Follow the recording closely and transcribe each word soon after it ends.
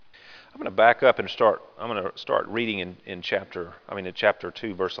going to back up and I'm going to start reading in chapter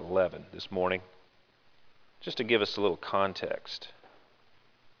 2, verse 11 this morning, just to give us a little context.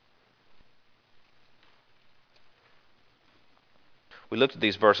 We looked at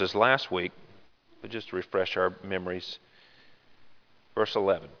these verses last week, but just to refresh our memories. Verse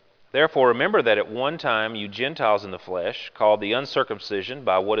 11. Therefore remember that at one time you Gentiles in the flesh, called the uncircumcision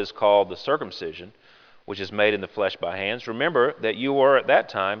by what is called the circumcision, which is made in the flesh by hands, remember that you were at that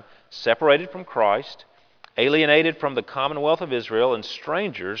time separated from Christ, alienated from the commonwealth of Israel, and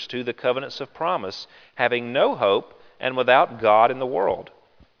strangers to the covenants of promise, having no hope and without God in the world.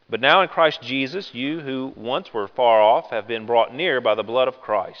 But now in Christ Jesus, you who once were far off have been brought near by the blood of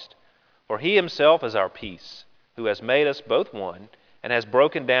Christ. For he himself is our peace, who has made us both one, and has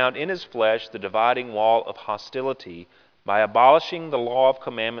broken down in his flesh the dividing wall of hostility by abolishing the law of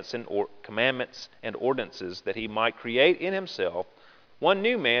commandments and ordinances, that he might create in himself one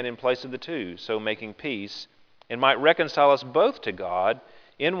new man in place of the two, so making peace, and might reconcile us both to God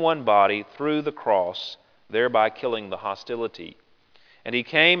in one body through the cross, thereby killing the hostility. And he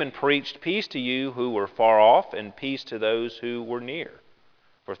came and preached peace to you who were far off, and peace to those who were near.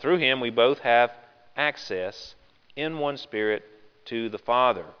 For through him we both have access in one Spirit to the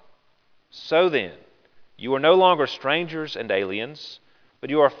Father. So then, you are no longer strangers and aliens, but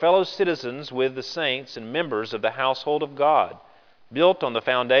you are fellow citizens with the saints and members of the household of God, built on the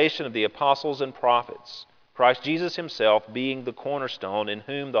foundation of the apostles and prophets, Christ Jesus himself being the cornerstone, in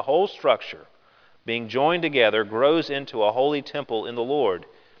whom the whole structure, being joined together, grows into a holy temple in the Lord.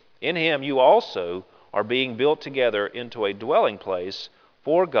 In him you also are being built together into a dwelling place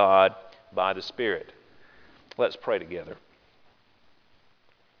for God by the Spirit. Let's pray together.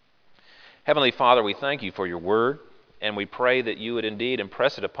 Heavenly Father, we thank you for your word, and we pray that you would indeed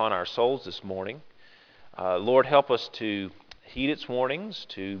impress it upon our souls this morning. Lord, help us to heed its warnings,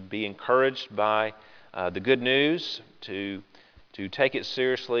 to be encouraged by the good news, to take it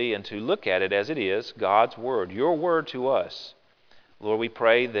seriously, and to look at it as it is, God's word, your word to us. Lord, we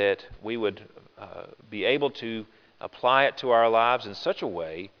pray that we would be able to apply it to our lives in such a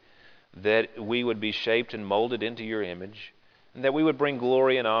way that we would be shaped and molded into your image, and that we would bring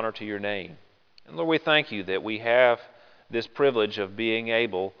glory and honor to your name. And Lord, we thank you that we have this privilege of being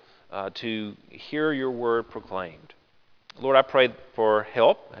able to hear your word proclaimed. Lord, I pray for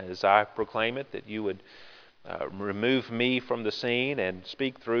help as I proclaim it, that you would remove me from the scene and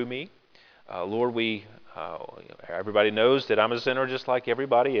speak through me. Lord, everybody knows that I'm a sinner just like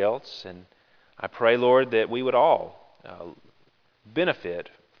everybody else, and I pray, Lord, that we would all benefit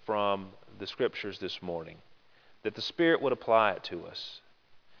from the Scriptures this morning, that the Spirit would apply it to us,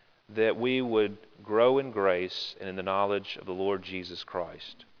 that we would grow in grace and in the knowledge of the Lord Jesus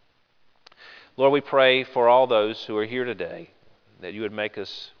Christ. Lord, we pray for all those who are here today, that you would make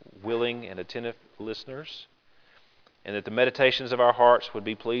us willing and attentive listeners, and that the meditations of our hearts would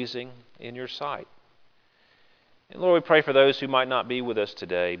be pleasing in your sight. And Lord, we pray for those who might not be with us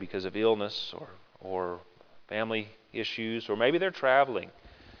today because of illness or family issues, or maybe they're traveling,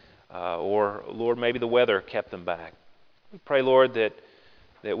 or, Lord, maybe the weather kept them back. We pray, Lord,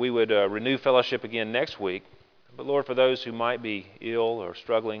 that we would renew fellowship again next week. But, Lord, for those who might be ill or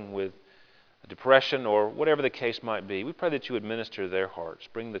struggling with depression or whatever the case might be, we pray that you would minister to their hearts,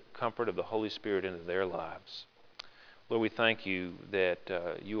 bring the comfort of the Holy Spirit into their lives. Lord, we thank you that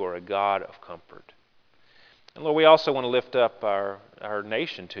you are a God of comfort. And, Lord, we also want to lift up our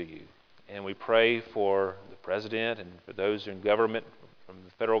nation to you. And we pray for the President and for those in government, from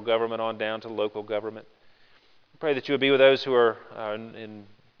the federal government on down to the local government. We pray that you would be with those who are in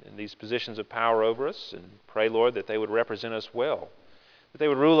these positions of power over us, and pray, Lord, that they would represent us well, that they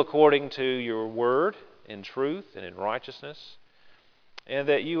would rule according to your word in truth and in righteousness, and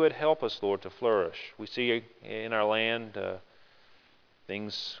that you would help us, Lord, to flourish. We see in our land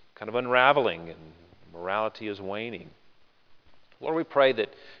things kind of unraveling, and morality is waning. Lord, we pray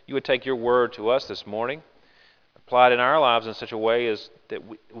that you would take your word to us this morning, apply it in our lives in such a way as that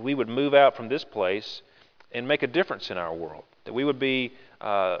we would move out from this place and make a difference in our world. That we would be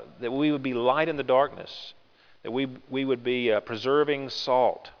light in the darkness. That we would be preserving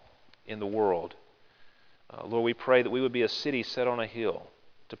salt in the world. Lord, we pray that we would be a city set on a hill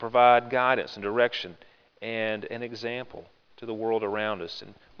to provide guidance and direction and an example to the world around us.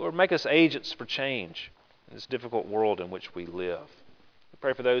 And Lord, make us agents for change in this difficult world in which we live. We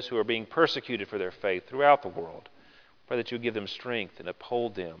pray for those who are being persecuted for their faith throughout the world. Pray that you would give them strength and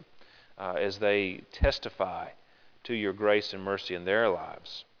uphold them as they testify to your grace and mercy in their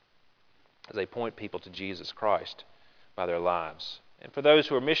lives, as they point people to Jesus Christ by their lives. And for those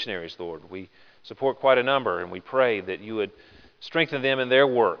who are missionaries, Lord, we support quite a number, and we pray that you would strengthen them in their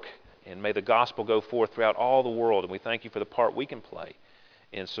work And may the gospel go forth throughout all the world. And we thank you for the part we can play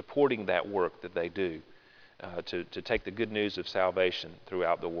in supporting that work that they do to take the good news of salvation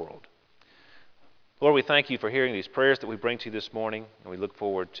throughout the world. Lord, we thank you for hearing these prayers that we bring to you this morning, and we look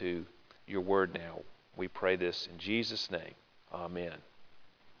forward to your word now. We pray this in Jesus' name. Amen.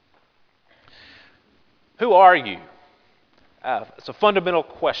 Who are you? It's a fundamental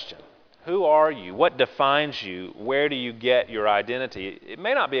question. Who are you? What defines you? Where do you get your identity? It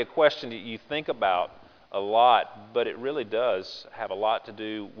may not be a question that you think about a lot, but it really does have a lot to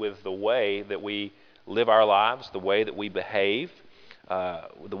do with the way that we live our lives, the way that we behave.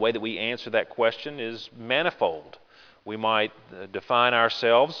 The way that we answer that question is manifold. We might define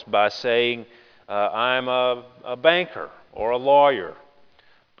ourselves by saying, I'm a banker or a lawyer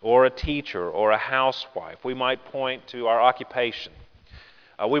or a teacher or a housewife. We might point to our occupation.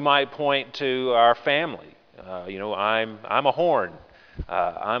 We might point to our family. I'm a Horn.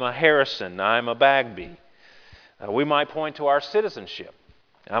 I'm a Harrison. I'm a Bagby. We might point to our citizenship.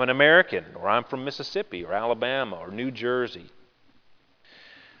 I'm an American, or I'm from Mississippi or Alabama or New Jersey.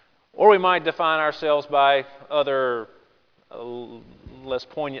 Or we might define ourselves by other less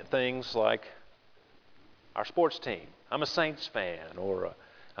poignant things like our sports team. I'm a Saints fan, or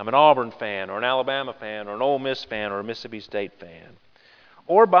I'm an Auburn fan, or an Alabama fan, or an Ole Miss fan, or a Mississippi State fan.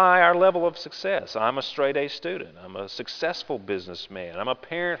 Or by our level of success. I'm a straight-A student. I'm a successful businessman. I'm a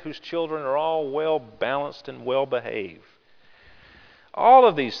parent whose children are all well-balanced and well-behaved. All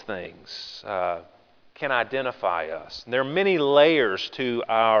of these things can identify us. And there are many layers to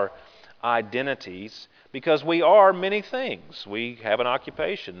our identities because we are many things. We have an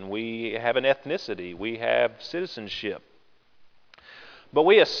occupation. We have an ethnicity. We have citizenship. But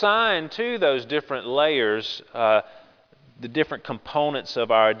we assign to those different layers the different components of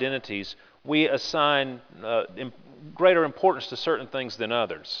our identities. We assign greater importance to certain things than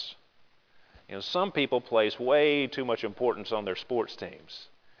others. Some people place way too much importance on their sports teams.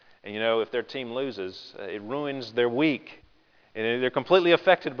 And if their team loses, it ruins their week. And they're completely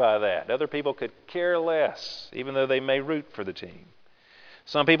affected by that. Other people could care less, even though they may root for the team.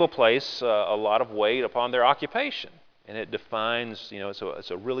 Some people place a lot of weight upon their occupation. And it defines,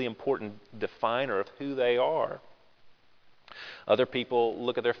 it's a really important definer of who they are. Other people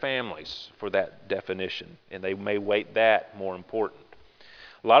look at their families for that definition, and they may weight that more important.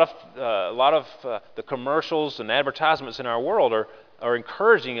 A lot of the commercials and advertisements in our world are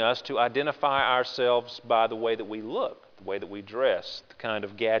encouraging us to identify ourselves by the way that we look, the way that we dress, the kind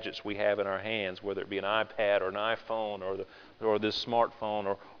of gadgets we have in our hands, whether it be an iPad or an iPhone or this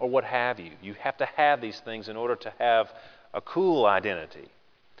smartphone or what have you. You have to have these things in order to have a cool identity.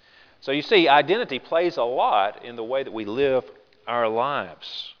 So you see, identity plays a lot in the way that we live our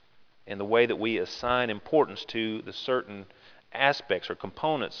lives, in the way that we assign importance to the certain aspects or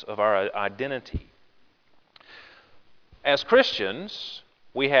components of our identity. As Christians,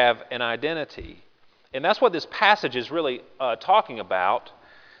 we have an identity. And that's what this passage is really talking about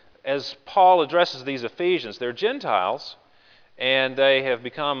as Paul addresses these Ephesians. They're Gentiles, and they have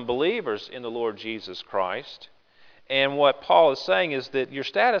become believers in the Lord Jesus Christ. And what Paul is saying is that your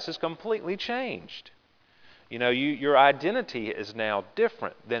status is completely changed. Your identity is now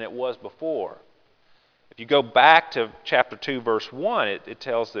different than it was before. If you go back to chapter 2, verse 1, it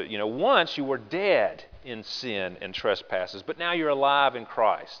tells that, once you were dead in sin and trespasses, but now you're alive in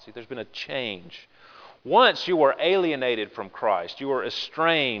Christ. There's been a change. Once you were alienated from Christ, you were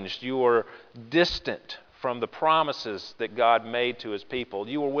estranged, you were distant from the promises that God made to His people.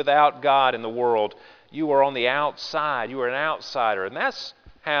 You were without God in the world. You were on the outside. You were an outsider. And that's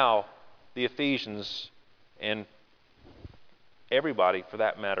how the Ephesians and everybody, for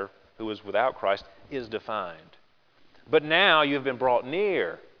that matter, who is without Christ, is defined. But now you've been brought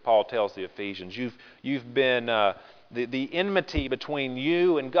near, Paul tells the Ephesians. You've been the enmity between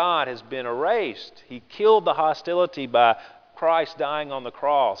you and God has been erased. He killed the hostility by Christ dying on the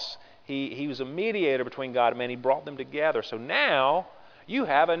cross. He was a mediator between God and man. He brought them together. So now you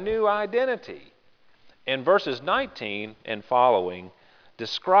have a new identity. And verses 19 and following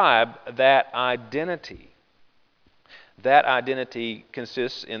describe that identity. That identity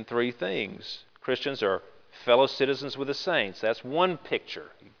consists in three things. Christians are fellow citizens with the saints. That's one picture.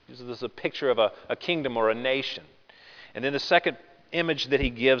 This is a picture of a kingdom or a nation. And then the second image that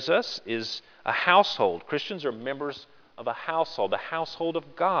he gives us is a household. Christians are members of a household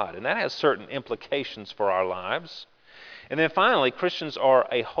of God. And that has certain implications for our lives. And then finally, Christians are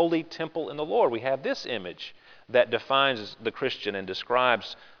a holy temple in the Lord. We have this image that defines the Christian and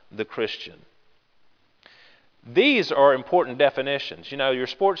describes the Christian. These are important definitions. Your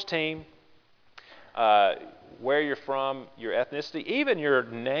sports team, where you're from, your ethnicity, even your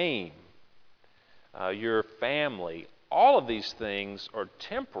name, your family, all of these things are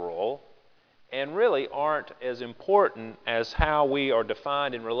temporal and really aren't as important as how we are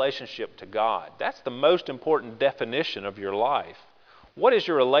defined in relationship to God. That's the most important definition of your life. What is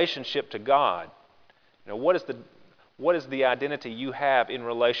your relationship to God? What is the identity you have in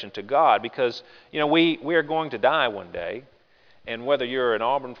relation to God? Because we are going to die one day, and whether you're an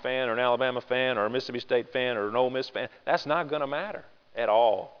Auburn fan or an Alabama fan or a Mississippi State fan or an Ole Miss fan, that's not going to matter at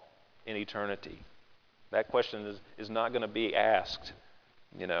all in eternity. That question is not going to be asked.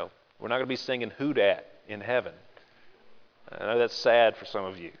 We're not going to be singing "Who Dat" in heaven. I know that's sad for some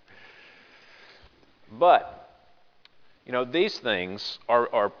of you, but these things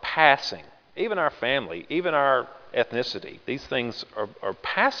are passing. Even our family, even our ethnicity, these things are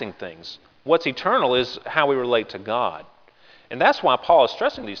passing things. What's eternal is how we relate to God. And that's why Paul is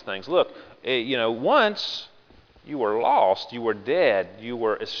stressing these things. Look, once you were lost, you were dead, you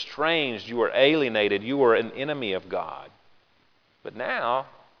were estranged, you were alienated, you were an enemy of God. But now,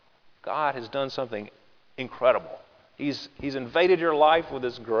 God has done something incredible. He's invaded your life with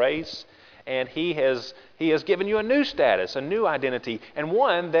His grace, and He has given you a new status, a new identity, and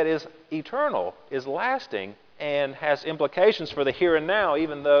one that is eternal, is lasting, and has implications for the here and now,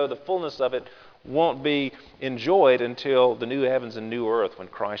 even though the fullness of it won't be enjoyed until the new heavens and new earth when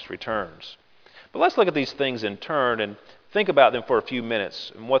Christ returns. But let's look at these things in turn and think about them for a few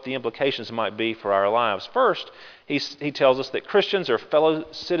minutes and what the implications might be for our lives. First, he tells us that Christians are fellow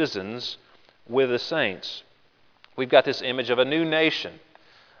citizens with the saints. We've got this image of a new nation,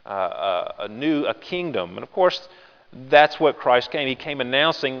 a kingdom. And of course, that's what Christ came. He came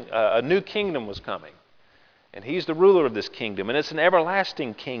announcing a new kingdom was coming. And He's the ruler of this kingdom. And it's an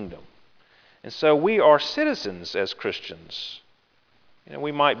everlasting kingdom. And so we are citizens as Christians.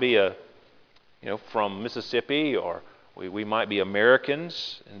 We might be from Mississippi, or we might be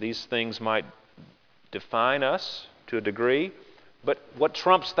Americans, and these things might define us to a degree. But what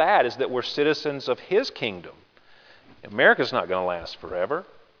trumps that is that we're citizens of His kingdom. America's not going to last forever.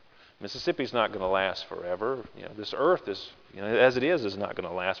 Mississippi's not going to last forever. This earth is, as it is not going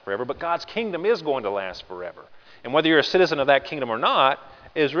to last forever. But God's kingdom is going to last forever. And whether you're a citizen of that kingdom or not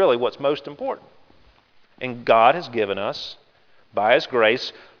is really what's most important. And God has given us, by His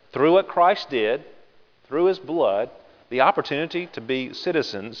grace, through what Christ did, through His blood, the opportunity to be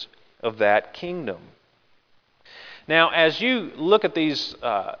citizens of that kingdom. Now, as you look at these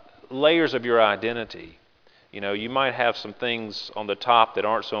layers of your identity, you might have some things on the top that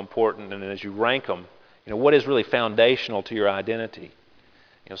aren't so important, and as you rank them, what is really foundational to your identity?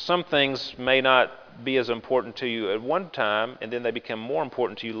 Some things may not be as important to you at one time, and then they become more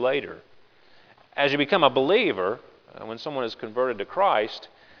important to you later. As you become a believer, when someone is converted to Christ,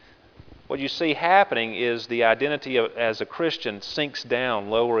 what you see happening is the identity as a Christian sinks down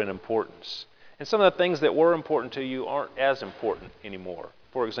lower in importance. And some of the things that were important to you aren't as important anymore.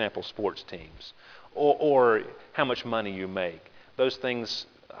 For example, sports teams, or how much money you make. Those things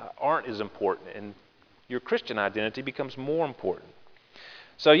aren't as important, and your Christian identity becomes more important.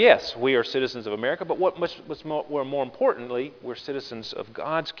 So yes, we are citizens of America, but what's more importantly, we're citizens of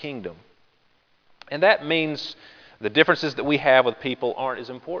God's kingdom. And that means the differences that we have with people aren't as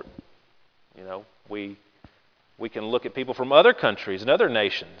important. We can look at people from other countries and other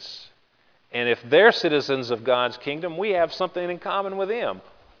nations, and if they're citizens of God's kingdom, we have something in common with them.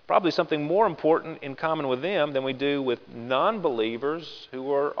 Probably something more important in common with them than we do with non-believers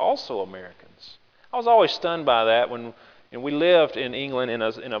who are also Americans. I was always stunned by that when we lived in England in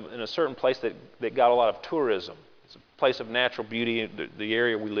a certain place that got a lot of tourism. It's a place of natural beauty, the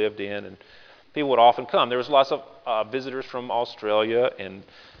area we lived in, and people would often come. There was lots of visitors from Australia and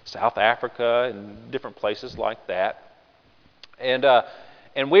South Africa and different places like that.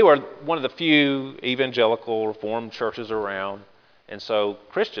 And we were one of the few evangelical Reformed churches around. And so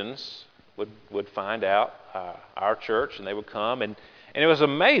Christians would find out our church, and they would come. And it was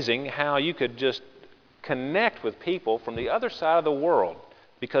amazing how you could just connect with people from the other side of the world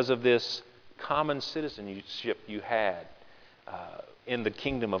because of this common citizenship you had in the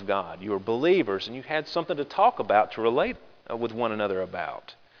kingdom of God. You were believers, and you had something to talk about, to relate with one another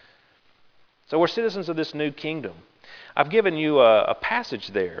about. So we're citizens of this new kingdom. I've given you a passage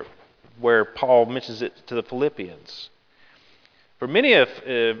there where Paul mentions it to the Philippians. For many of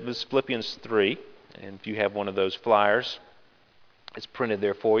this Philippians 3, and if you have one of those flyers, it's printed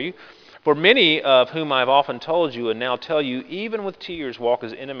there for you. For many of whom I have often told you and now tell you, even with tears, walk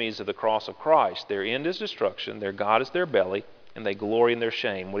as enemies of the cross of Christ. Their end is destruction, their God is their belly, and they glory in their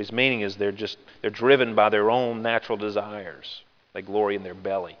shame. What he's meaning is they're driven by their own natural desires. They glory in their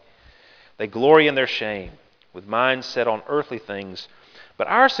belly. They glory in their shame. with minds set on earthly things. But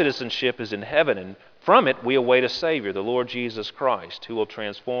our citizenship is in heaven, and from it we await a Savior, the Lord Jesus Christ, who will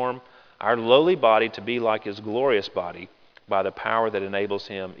transform our lowly body to be like His glorious body by the power that enables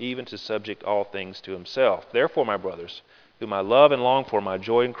Him even to subject all things to Himself. Therefore, my brothers, whom I love and long for, my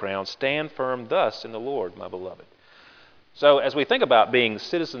joy and crown, stand firm thus in the Lord, my beloved. So as we think about being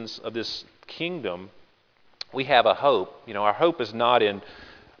citizens of this kingdom, we have a hope. Our hope is not in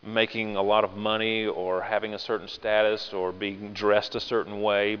making a lot of money or having a certain status or being dressed a certain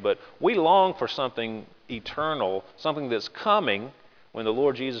way, but we long for something eternal, something that's coming when the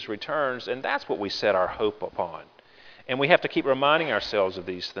Lord Jesus returns, and that's what we set our hope upon. And we have to keep reminding ourselves of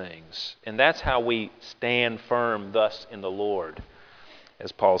these things. And that's how we stand firm thus in the Lord,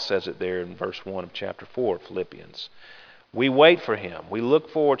 as Paul says it there in verse 1 of chapter 4 of Philippians. We wait for Him. We look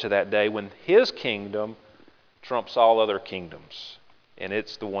forward to that day when His kingdom trumps all other kingdoms, and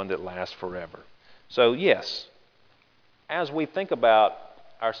it's the one that lasts forever. So yes, as we think about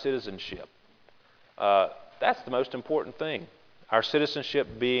our citizenship, that's the most important thing. Our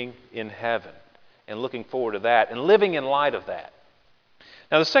citizenship being in heaven, and looking forward to that, and living in light of that.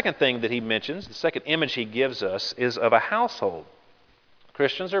 Now the second thing that he mentions, the second image he gives us, is of a household.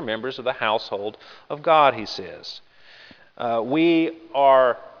 Christians are members of the household of God, he says. We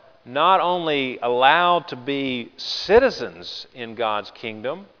are not only allowed to be citizens in God's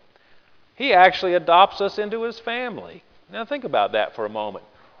kingdom, He actually adopts us into His family. Now think about that for a moment.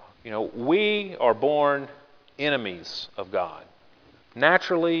 We are born enemies of God.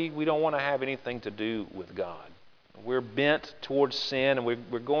 Naturally, we don't want to have anything to do with God. We're bent towards sin, and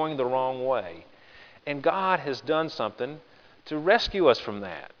we're going the wrong way. And God has done something to rescue us from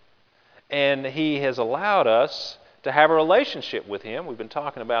that. And He has allowed us to have a relationship with Him. We've been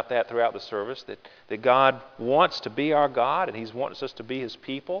talking about that throughout the service, that God wants to be our God, and He wants us to be His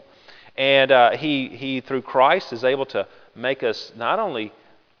people. And He, through Christ, is able to make us not only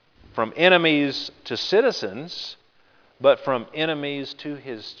from enemies to citizens, but from enemies to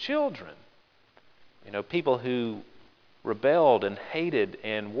His children. People who rebelled and hated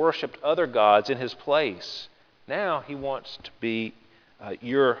and worshipped other gods in His place. Now He wants to be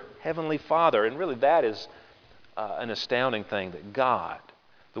your Heavenly Father. And really that is an astounding thing, that God,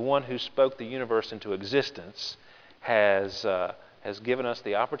 the one who spoke the universe into existence, has given us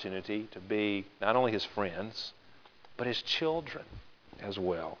the opportunity to be not only His friends, but His children as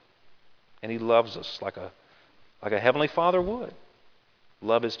well. And He loves us like a Heavenly Father would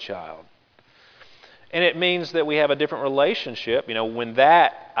love His child. And it means that we have a different relationship. When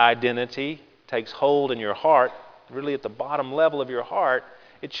that identity takes hold in your heart, really at the bottom level of your heart,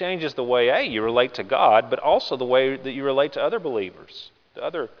 it changes the way, you relate to God, but also the way that you relate to other believers, to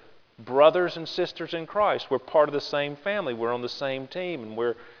other brothers and sisters in Christ. We're part of the same family. We're on the same team, and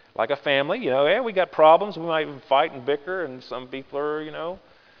we're like a family. We got problems. We might even fight and bicker, and some people are,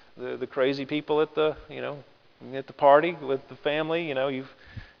 the crazy people at the party with the family.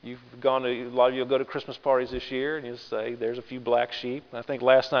 You've gone to, a lot of you will go to Christmas parties this year, and you'll say, there's a few black sheep. I think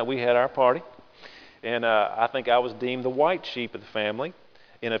last night we had our party, and I think I was deemed the white sheep of the family,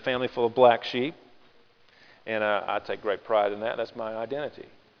 in a family full of black sheep, and I take great pride in that. That's my identity.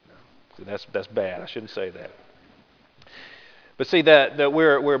 So that's bad. I shouldn't say that. But see that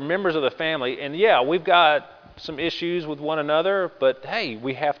we're members of the family, and we've got some issues with one another, but hey,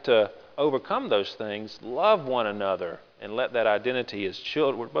 we have to overcome those things, love one another, and let that identity as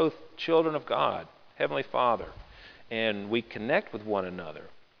children. We're both children of God, Heavenly Father, and we connect with one another.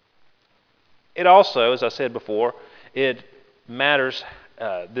 It also, as I said before, it matters.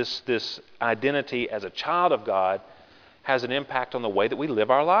 This identity as a child of God has an impact on the way that we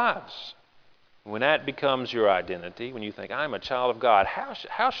live our lives. When that becomes your identity, when you think, I'm a child of God,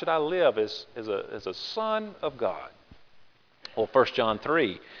 how should I live as a son of God? Well, 1 John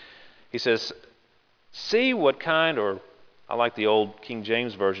 3, he says, see what kind, or I like the old King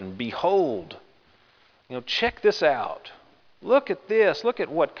James Version, behold. Check this out. Look at this. Look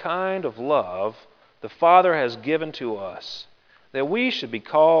at what kind of love the Father has given to us, that we should be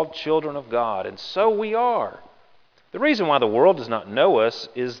called children of God, and so we are. The reason why the world does not know us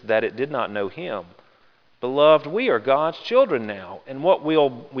is that it did not know Him. Beloved, we are God's children now, and what we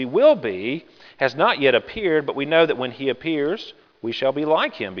will be has not yet appeared, but we know that when He appears, we shall be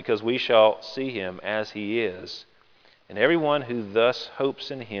like Him, because we shall see Him as He is. And everyone who thus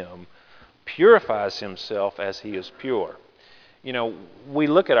hopes in Him purifies himself as he is pure. We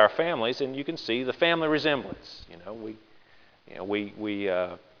look at our families, and you can see the family resemblance. We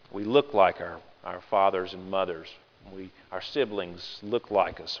look like our fathers and mothers. Our siblings look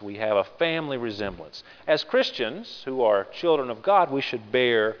like us. We have a family resemblance. As Christians who are children of God, we should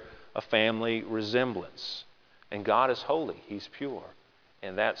bear a family resemblance. And God is holy. He's pure.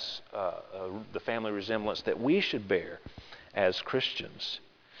 And that's the family resemblance that we should bear as Christians.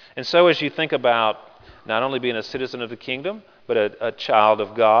 And so as you think about not only being a citizen of the kingdom, but a child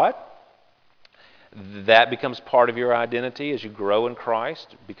of God, that becomes part of your identity as you grow in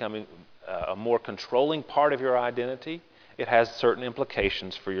Christ, becoming a more controlling part of your identity. It has certain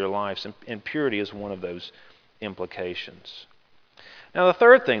implications for your lives, and purity is one of those implications. Now, the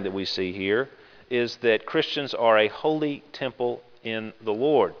third thing that we see here is that Christians are a holy temple in the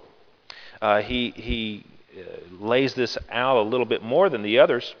Lord. He lays this out a little bit more than the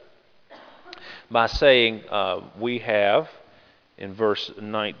others by saying we have, in verse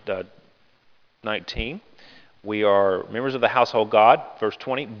 19, we are members of the household of God, verse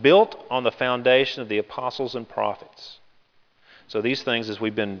 20, built on the foundation of the apostles and prophets. So these things, as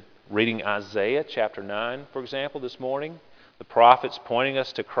we've been reading Isaiah chapter 9, for example, this morning, the prophets pointing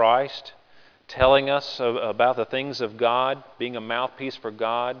us to Christ, telling us about the things of God, being a mouthpiece for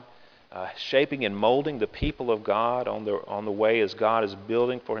God, shaping and molding the people of God on the way as God is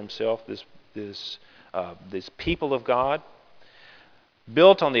building for Himself this people of God,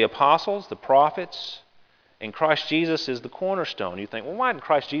 built on the apostles, the prophets, and Christ Jesus is the cornerstone. You think, well, why isn't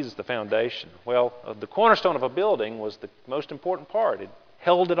Christ Jesus the foundation? Well, the cornerstone of a building was the most important part. It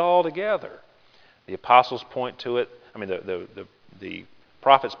held it all together. The apostles point to it. I mean, the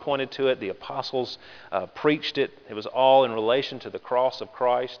prophets pointed to it. The apostles preached it. It was all in relation to the cross of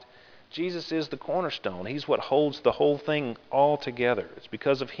Christ. Jesus is the cornerstone. He's what holds the whole thing all together. It's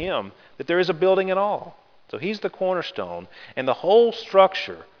because of Him that there is a building at all. So He's the cornerstone, and the whole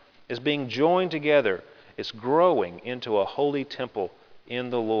structure is being joined together. It's growing into a holy temple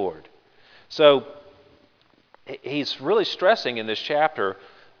in the Lord. So he's really stressing in this chapter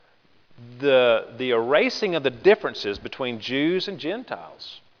the erasing of the differences between Jews and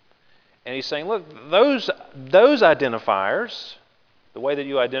Gentiles. And he's saying, look, those identifiers, the way that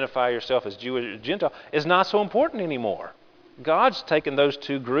you identify yourself as Jew or Gentile, is not so important anymore. God's taken those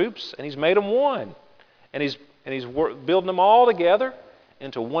two groups and He's made them one. And He's building them all together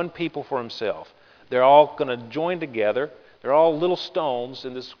into one people for Himself. They're all going to join together. They're all little stones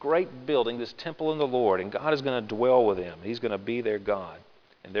in this great building, this temple in the Lord. And God is going to dwell with them. He's going to be their God.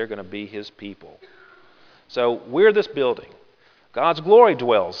 And they're going to be His people. So we're this building. God's glory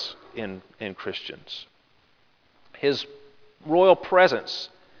dwells in Christians. His royal presence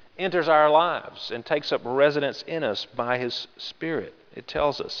enters our lives and takes up residence in us by His Spirit. It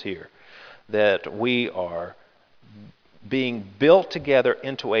tells us here that we are being built together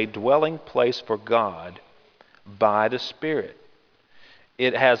into a dwelling place for God by the Spirit.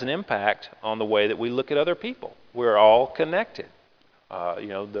 It has an impact on the way that we look at other people. We're all connected.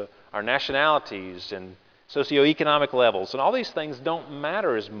 Our nationalities and socioeconomic levels and all these things don't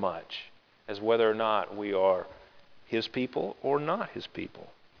matter as much as whether or not we are His people or not His people.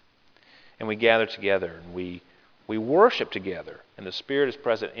 And we gather together and we worship together, and the Spirit is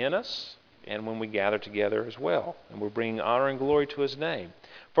present in us and when we gather together as well. And we're bringing honor and glory to His name.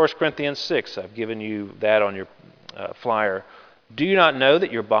 1 Corinthians 6, I've given you that on your flyer. Do you not know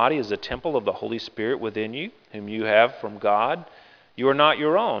that your body is a temple of the Holy Spirit within you, whom you have from God? You are not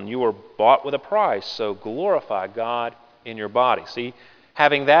your own. You were bought with a price, so glorify God in your body. See,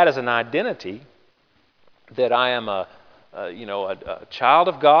 having that as an identity, that I am a child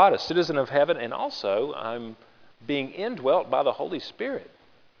of God, a citizen of heaven, and also I'm being indwelt by the Holy Spirit.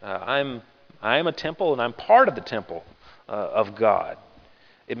 I am a temple, and I'm part of the temple of God.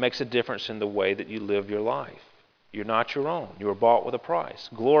 It makes a difference in the way that you live your life. You're not your own. You were bought with a price.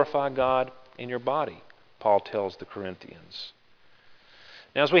 Glorify God in your body, Paul tells the Corinthians.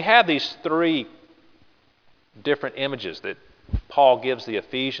 Now, as we have these three different images that Paul gives the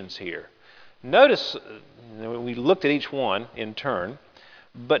Ephesians here, notice, we looked at each one in turn,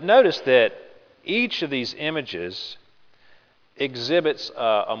 but notice that each of these images exhibits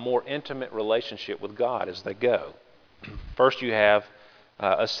a more intimate relationship with God as they go. First, you have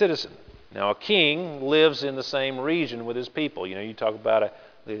a citizen. Now, a king lives in the same region with his people. You talk about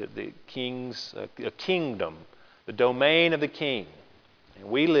the king's a kingdom, the domain of the king. And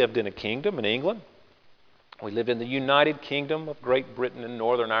we lived in a kingdom in England. We lived in the United Kingdom of Great Britain and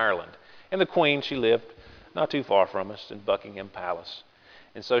Northern Ireland. And the Queen, she lived not too far from us in Buckingham Palace.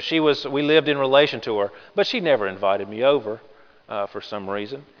 And so we lived in relation to her, but she never invited me over for some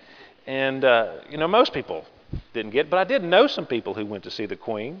reason. And, most people didn't get it, but I did know some people who went to see the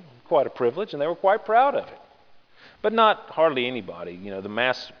Queen. Quite a privilege, and they were quite proud of it. But not hardly anybody. The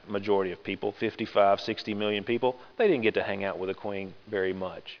mass majority of people, 55, 60 million people, they didn't get to hang out with the Queen very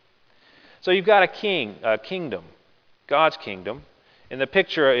much. So you've got a kingdom, God's kingdom, and the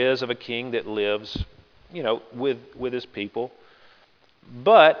picture is of a king that lives with his people.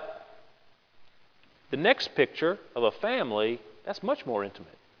 But the next picture of a family, that's much more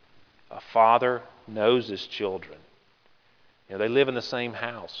intimate. A father knows his children. They live in the same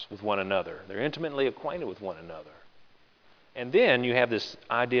house with one another. They're intimately acquainted with one another. And then you have this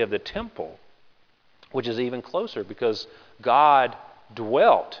idea of the temple, which is even closer because God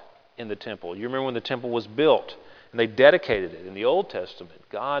dwelt in the temple. You remember when the temple was built and they dedicated it in the Old Testament.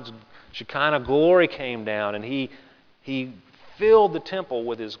 God's Shekinah glory came down and He filled the temple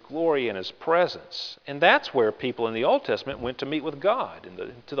with His glory and His presence. And that's where people in the Old Testament went to meet with God.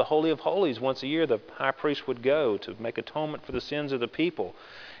 To the Holy of Holies once a year, the high priest would go to make atonement for the sins of the people.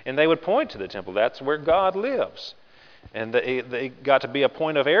 And they would point to the temple. That's where God lives. And they got to be a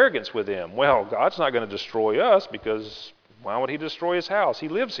point of arrogance with Him. Well, God's not going to destroy us because why would He destroy His house? He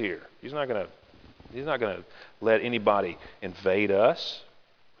lives here. He's not going to let anybody invade us.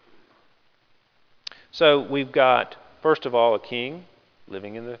 So we've got, first of all, a king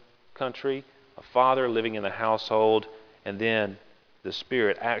living in the country, a father living in the household, and then the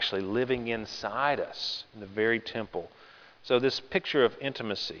Spirit actually living inside us in the very temple. So this picture of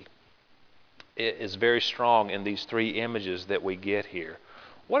intimacy is very strong in these three images that we get here.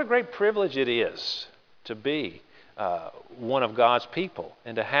 What a great privilege it is to be one of God's people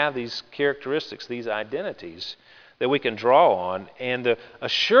and to have these characteristics, these identities that we can draw on, and the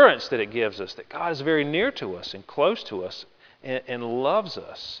assurance that it gives us that God is very near to us and close to us and loves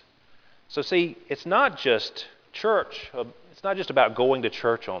us. So see, it's not just church. It's not just about going to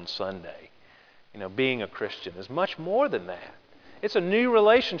church on Sunday. Being a Christian is much more than that. It's a new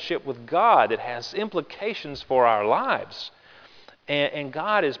relationship with God that has implications for our lives. And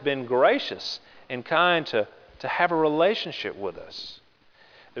God has been gracious and kind to have a relationship with us.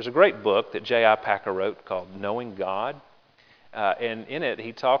 There's a great book that J.I. Packer wrote called Knowing God. And in it,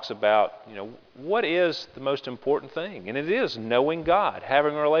 he talks about, what is the most important thing? And it is knowing God,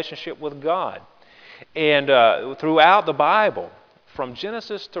 having a relationship with God. And throughout the Bible, from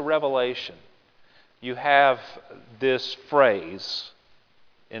Genesis to Revelation, you have this phrase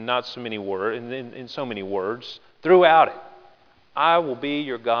in not so many words, in so many words, throughout it. I will be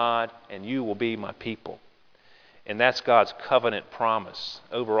your God and you will be my people. And that's God's covenant promise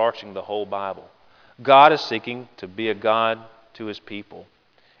overarching the whole Bible. God is seeking to be a God to His people.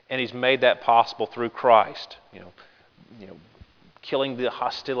 And He's made that possible through Christ. Killing the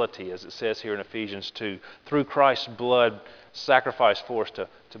hostility, as it says here in Ephesians 2, through Christ's blood sacrificed for us to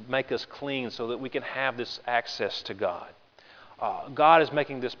make us clean so that we can have this access to God. God is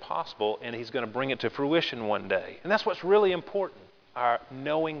making this possible, and He's going to bring it to fruition one day. And that's what's really important, our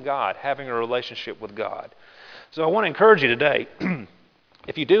knowing God, having a relationship with God. So I want to encourage you today,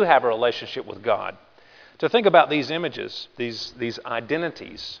 if you do have a relationship with God, to think about these images, these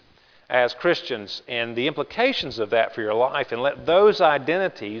identities as Christians and the implications of that for your life, and let those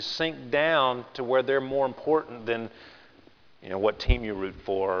identities sink down to where they're more important than what team you root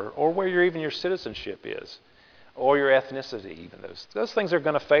for, or where even your citizenship is, or your ethnicity. Even those things are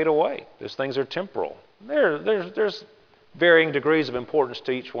going to fade away. Those things are temporal. There's varying degrees of importance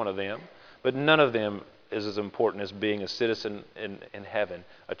to each one of them, but none of them is as important as being a citizen in heaven,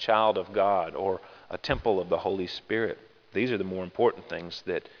 a child of God, or a temple of the Holy Spirit. These are the more important things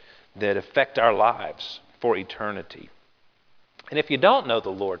that affect our lives for eternity. And if you don't know the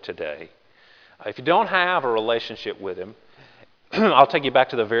Lord today, if you don't have a relationship with Him, I'll take you back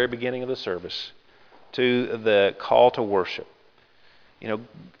to the very beginning of the service, to the call to worship.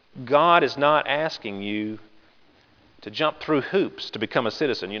 God is not asking you to jump through hoops to become a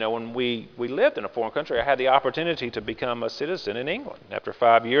citizen. When we lived in a foreign country, I had the opportunity to become a citizen in England. After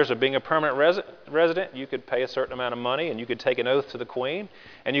 5 years of being a permanent resident, you could pay a certain amount of money and you could take an oath to the Queen,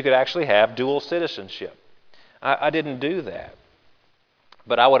 and you could actually have dual citizenship. I didn't do that.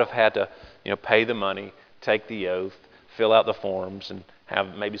 But I would have had to pay the money, take the oath, fill out the forms, and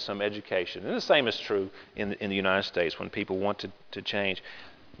have maybe some education. And the same is true in the United States when people want to change.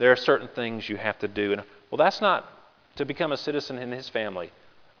 There are certain things you have to do. And that's not to become a citizen in His family,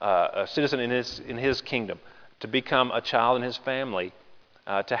 a citizen in His kingdom, to become a child in His family,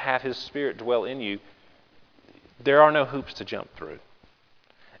 to have His Spirit dwell in you. There are no hoops to jump through.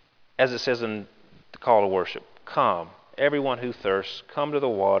 As it says in the call to worship, come, everyone who thirsts, come to the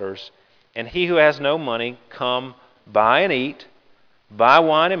waters, and he who has no money, come, buy and eat, buy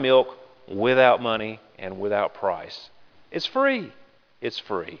wine and milk without money and without price. It's free. It's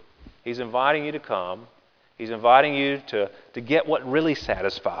free. He's inviting you to come. He's inviting you to get what really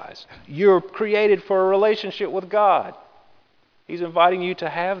satisfies. You're created for a relationship with God. He's inviting you to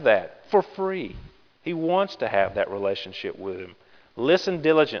have that for free. He wants to have that relationship with Him. Listen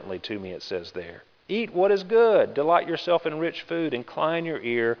diligently to me, it says there. Eat what is good. Delight yourself in rich food. Incline your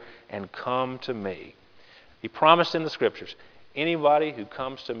ear and come to me. He promised in the Scriptures, anybody who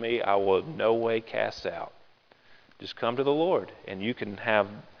comes to me, I will in no way cast out. Just come to the Lord, and you can have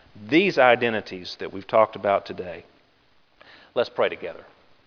these identities that we've talked about today. Let's pray together.